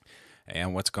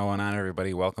And what's going on,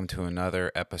 everybody? Welcome to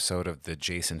another episode of the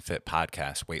Jason Fit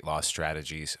Podcast, Weight Loss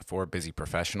Strategies for Busy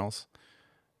Professionals.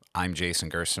 I'm Jason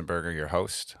Gerstenberger, your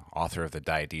host, author of The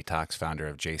Diet Detox, founder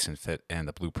of Jason Fit and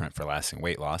the Blueprint for Lasting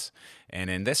Weight Loss. And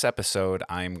in this episode,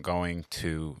 I'm going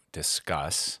to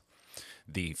discuss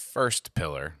the first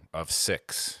pillar of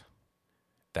 6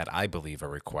 that I believe are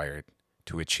required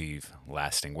to achieve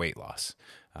lasting weight loss.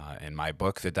 In my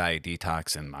book, The Diet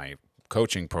Detox, and my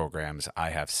coaching programs, I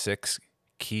have 6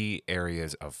 key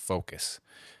areas of focus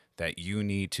that you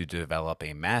need to develop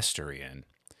a mastery in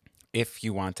if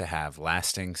you want to have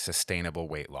lasting, sustainable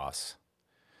weight loss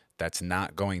that's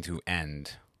not going to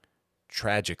end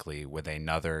tragically with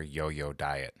another yo-yo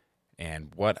diet.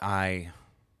 And what I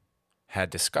had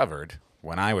discovered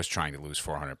when I was trying to lose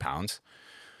 400 pounds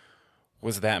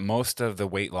was that most of the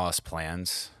weight loss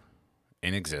plans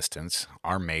in existence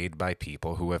are made by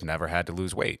people who have never had to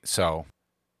lose weight. So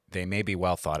they may be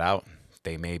well thought out,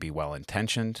 they may be well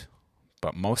intentioned,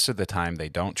 but most of the time they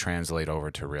don't translate over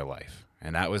to real life.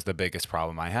 And that was the biggest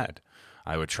problem I had.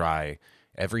 I would try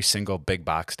every single big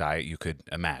box diet you could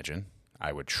imagine.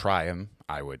 I would try them,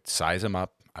 I would size them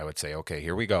up, I would say, okay,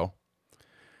 here we go.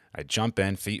 I'd jump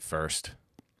in feet first,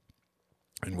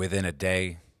 and within a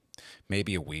day,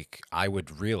 maybe a week, I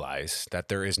would realize that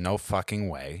there is no fucking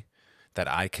way that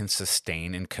I can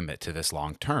sustain and commit to this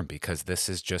long term because this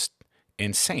is just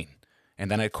insane.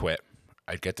 And then I'd quit.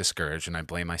 I'd get discouraged and I'd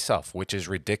blame myself, which is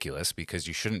ridiculous because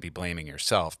you shouldn't be blaming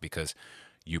yourself because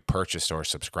you purchased or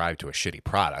subscribed to a shitty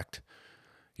product.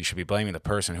 You should be blaming the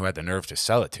person who had the nerve to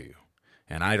sell it to you.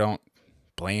 And I don't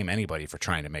blame anybody for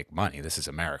trying to make money. This is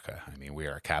America. I mean, we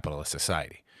are a capitalist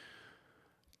society.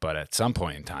 But at some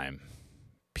point in time,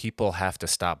 people have to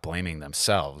stop blaming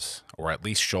themselves, or at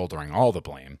least shouldering all the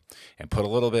blame, and put a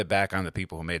little bit back on the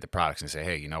people who made the products and say,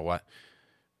 hey, you know what?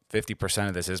 50%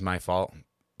 of this is my fault,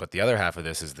 but the other half of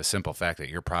this is the simple fact that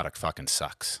your product fucking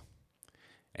sucks.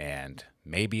 And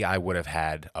maybe I would have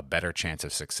had a better chance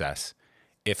of success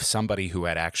if somebody who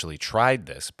had actually tried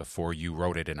this before you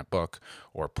wrote it in a book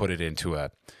or put it into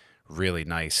a really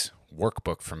nice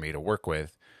workbook for me to work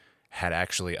with had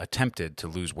actually attempted to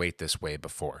lose weight this way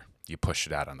before you pushed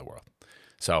it out on the world.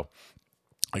 So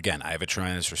again, I have a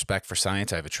tremendous respect for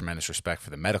science. I have a tremendous respect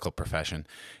for the medical profession.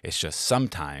 It's just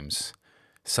sometimes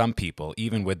some people,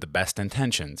 even with the best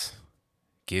intentions,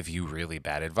 give you really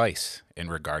bad advice in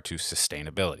regard to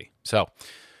sustainability. So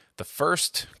the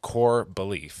first core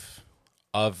belief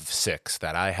of 6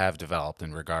 that I have developed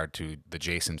in regard to the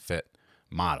Jason Fit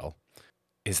model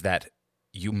is that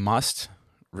you must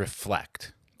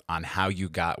reflect on how you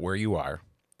got where you are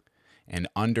and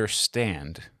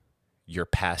understand your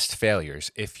past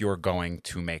failures if you're going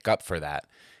to make up for that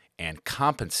and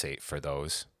compensate for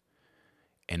those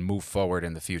and move forward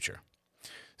in the future.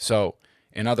 So,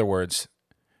 in other words,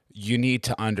 you need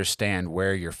to understand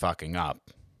where you're fucking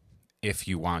up if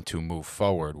you want to move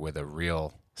forward with a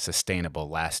real sustainable,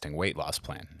 lasting weight loss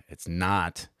plan. It's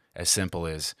not as simple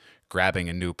as grabbing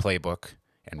a new playbook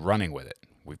and running with it.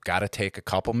 We've got to take a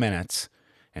couple minutes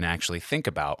and actually think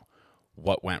about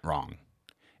what went wrong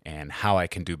and how I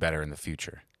can do better in the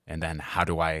future. And then how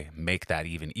do I make that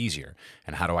even easier?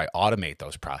 And how do I automate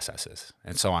those processes?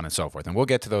 And so on and so forth. And we'll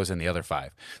get to those in the other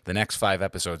 5. The next 5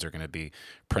 episodes are going to be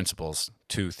principles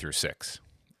 2 through 6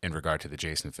 in regard to the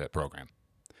Jason Fit program.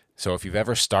 So if you've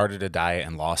ever started a diet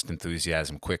and lost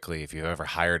enthusiasm quickly, if you've ever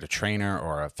hired a trainer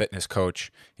or a fitness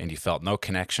coach and you felt no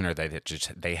connection or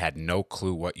they had no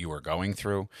clue what you were going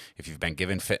through, if you've been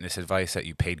given fitness advice that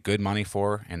you paid good money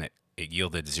for and it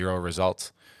yielded 0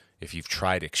 results, if you've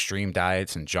tried extreme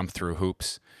diets and jumped through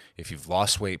hoops, if you've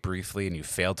lost weight briefly and you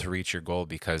failed to reach your goal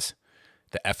because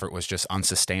the effort was just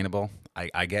unsustainable,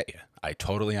 I get you. I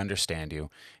totally understand you,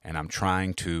 and I'm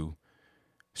trying to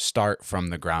start from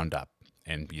the ground up.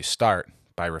 And you start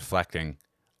by reflecting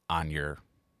on your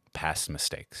past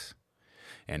mistakes.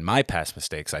 And my past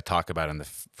mistakes I talk about in the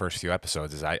first few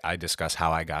episodes is I discuss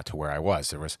how I got to where I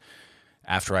was.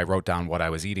 After I wrote down what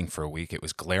I was eating for a week, it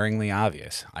was glaringly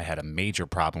obvious I had a major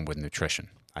problem with nutrition.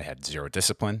 I had 0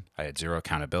 discipline, I had 0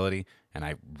 accountability, and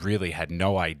I really had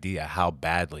no idea how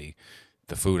badly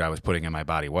the food I was putting in my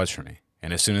body was for me.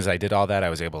 And as soon as I did all that, I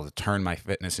was able to turn my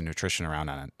fitness and nutrition around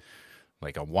on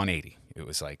like a 180. It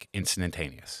was like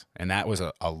instantaneous. And that was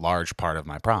a large part of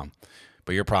my problem.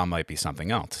 But your problem might be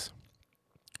something else.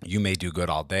 You may do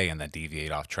good all day and then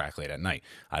deviate off track late at night.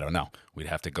 I don't know. We'd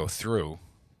have to go through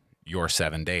your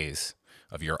 7 days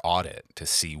of your audit to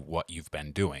see what you've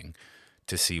been doing,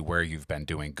 to see where you've been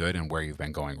doing good and where you've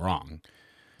been going wrong.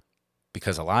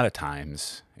 Because a lot of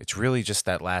times it's really just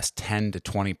that last 10 to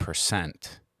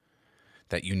 20%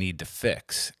 that you need to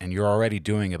fix, and you're already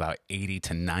doing about 80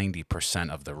 to 90%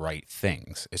 of the right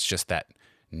things. It's just that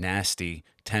nasty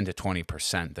 10 to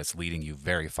 20% that's leading you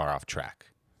very far off track.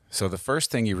 So the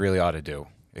first thing you really ought to do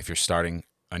if you're starting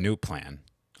a new plan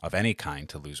of any kind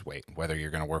to lose weight, whether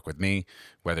you're going to work with me,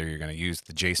 whether you're going to use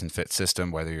the Jason Fit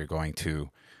system, whether you're going to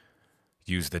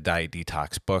use the Diet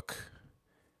Detox book,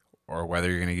 or whether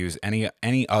you're going to use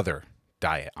any other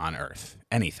diet on earth,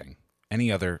 anything,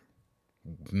 any other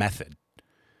method,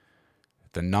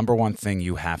 the number one thing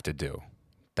you have to do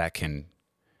that can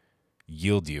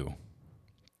yield you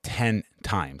 10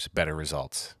 times better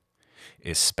results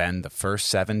is spend the first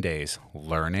 7 days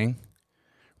learning,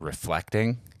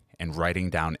 reflecting, and writing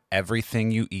down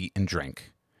everything you eat and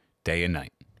drink day and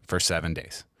night for 7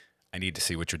 days. I need to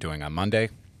see what you're doing on Monday.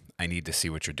 I need to see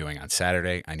what you're doing on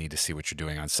Saturday. I need to see what you're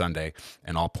doing on Sunday,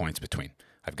 and all points between.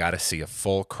 I've got to see a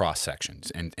full cross section,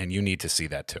 and you need to see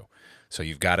that too. So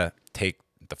you've got to take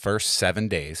the first 7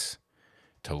 days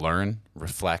to learn,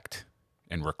 reflect,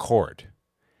 and record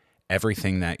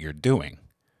everything that you're doing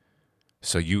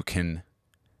so you can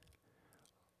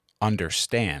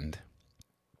understand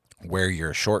where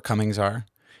your shortcomings are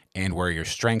and where your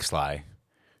strengths lie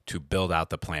to build out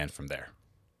the plan from there.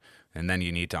 And then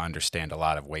you need to understand a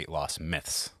lot of weight loss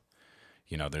myths.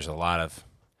 You know, there's a lot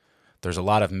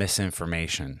of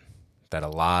misinformation that a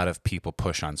lot of people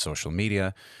push on social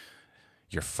media.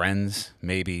 Your friends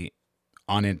maybe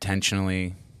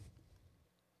unintentionally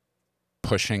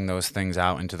pushing those things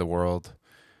out into the world.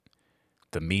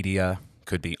 The media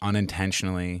could be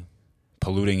unintentionally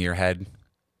polluting your head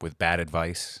with bad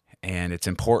advice. And it's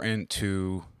important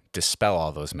to dispel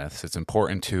all those myths. It's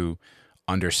important to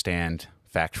understand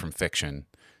fact from fiction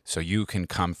so you can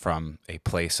come from a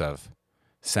place of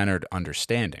centered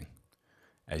understanding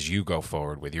as you go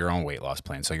forward with your own weight loss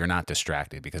plan, so you're not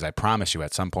distracted. Because I promise you,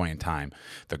 at some point in time,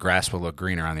 the grass will look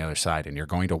greener on the other side, and you're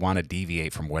going to want to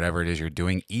deviate from whatever it is you're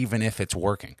doing, even if it's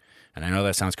working. And I know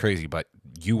that sounds crazy, but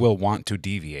you will want to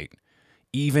deviate,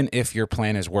 even if your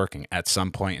plan is working at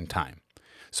some point in time.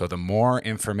 So the more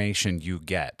information you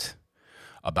get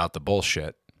about the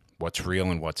bullshit, what's real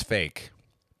and what's fake,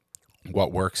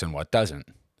 what works and what doesn't,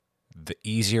 the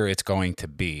easier it's going to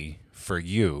be for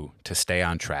you to stay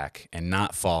on track and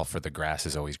not fall for the grass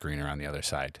is always greener on the other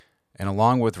side. And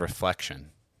along with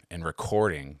reflection and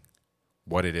recording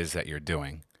what it is that you're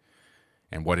doing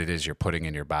and what it is you're putting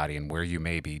in your body and where you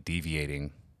may be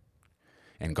deviating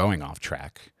and going off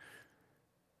track,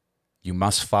 you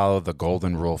must follow the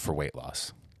golden rule for weight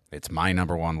loss. It's my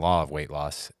number one law of weight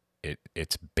loss.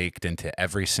 It's baked into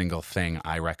every single thing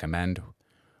I recommend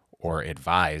or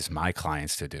advise my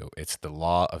clients to do. It's the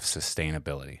law of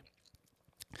sustainability.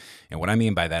 And what I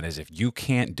mean by that is if you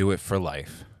can't do it for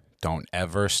life, don't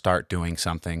ever start doing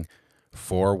something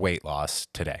for weight loss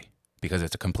today, because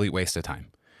it's a complete waste of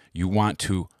time. You want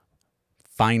to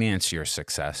finance your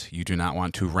success. You do not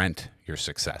want to rent your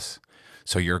success.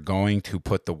 So you're going to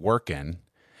put the work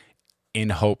in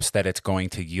hopes that it's going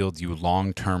to yield you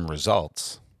long-term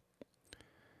results.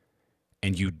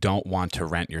 And you don't want to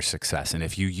rent your success. And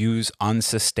if you use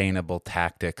unsustainable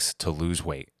tactics to lose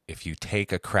weight, if you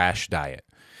take a crash diet,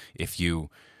 if you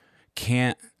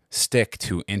can't stick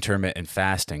to intermittent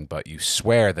fasting, but you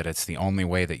swear that it's the only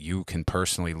way that you can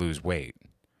personally lose weight,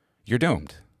 you're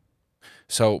doomed.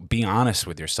 So be honest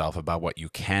with yourself about what you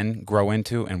can grow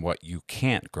into and what you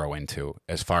can't grow into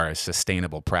as far as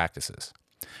sustainable practices.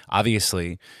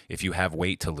 Obviously, if you have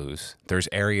weight to lose, there's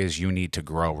areas you need to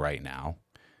grow right now,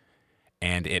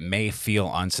 and it may feel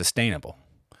unsustainable.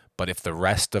 But if the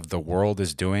rest of the world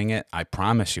is doing it, I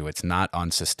promise you it's not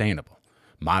unsustainable.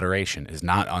 Moderation is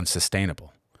not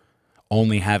unsustainable.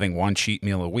 Only having one cheat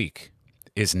meal a week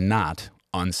is not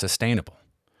unsustainable.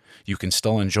 You can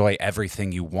still enjoy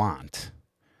everything you want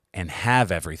and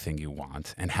have everything you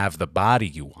want and have the body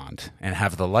you want and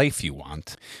have the life you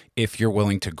want if you're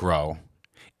willing to grow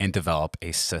and develop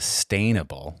a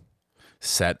sustainable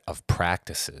set of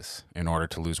practices in order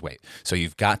to lose weight. So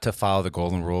you've got to follow the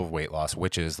golden rule of weight loss,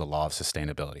 which is the law of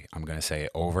sustainability. I'm going to say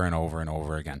it over and over and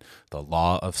over again. The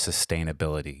law of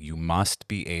sustainability. You must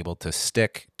be able to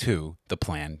stick to the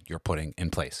plan you're putting in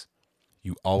place.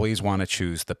 You always want to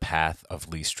choose the path of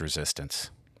least resistance.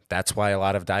 That's why a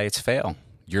lot of diets fail.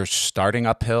 You're starting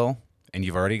uphill and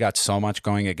you've already got so much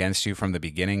going against you from the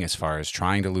beginning as far as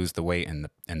trying to lose the weight and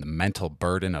the mental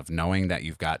burden of knowing that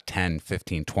you've got 10,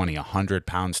 15, 20, 100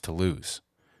 pounds to lose.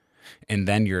 And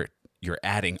then you're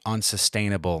adding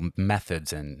unsustainable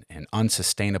methods and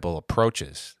unsustainable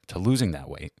approaches to losing that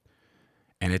weight.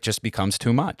 And it just becomes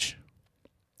too much.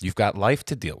 You've got life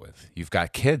to deal with. You've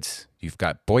got kids. You've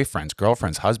got boyfriends,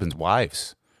 girlfriends, husbands,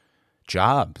 wives,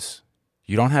 jobs.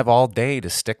 You don't have all day to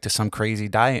stick to some crazy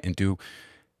diet and do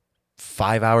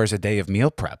 5 hours a day of meal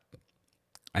prep.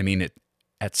 I mean,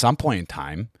 at some point in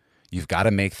time, you've got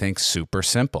to make things super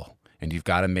simple and you've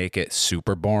got to make it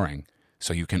super boring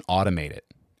so you can automate it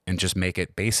and just make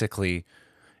it basically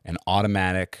an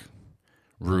automatic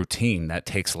routine that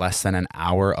takes less than an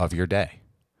hour of your day.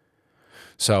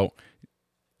 So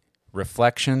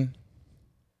reflection,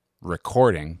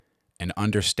 recording, and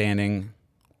understanding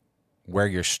where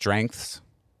your strengths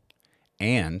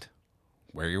and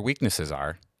where your weaknesses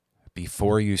are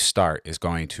before you start is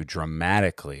going to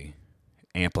dramatically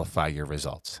amplify your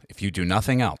results. If you do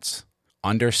nothing else,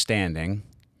 understanding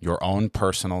your own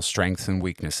personal strengths and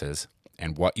weaknesses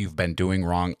and what you've been doing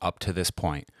wrong up to this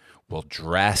point will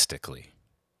drastically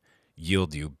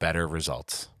yield you better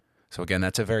results. So again,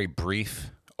 that's a very brief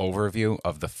overview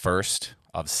of the first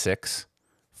of 6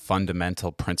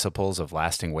 fundamental principles of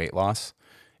lasting weight loss.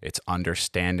 It's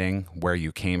understanding where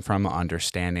you came from,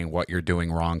 understanding what you're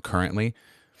doing wrong currently,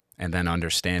 and then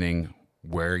understanding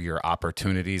where your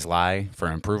opportunities lie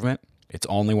for improvement. It's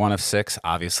only one of 6.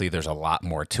 Obviously, there's a lot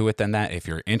more to it than that. If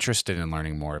you're interested in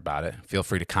learning more about it, feel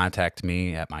free to contact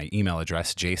me at my email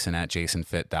address,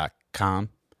 jason@jasonfit.com,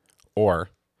 or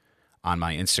on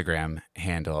my Instagram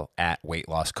handle at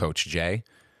weightlosscoachj.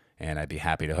 And I'd be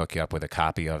happy to hook you up with a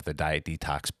copy of the Diet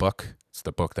Detox book. It's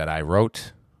the book that I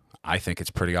wrote. I think it's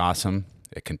pretty awesome.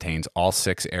 It contains all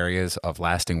 6 areas of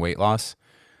lasting weight loss.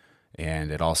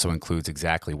 And it also includes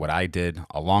exactly what I did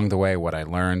along the way, what I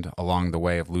learned along the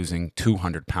way of losing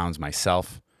 200 pounds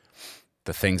myself,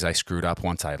 the things I screwed up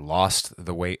once I lost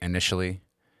the weight initially,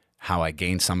 how I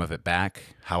gained some of it back,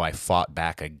 how I fought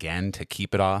back again to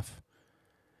keep it off.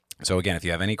 So again, if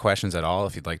you have any questions at all,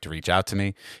 if you'd like to reach out to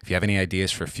me, if you have any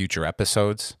ideas for future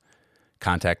episodes,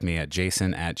 contact me at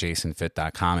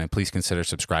jason@jasonfit.com, and please consider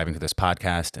subscribing to this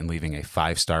podcast and leaving a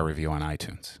 5-star review on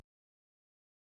iTunes.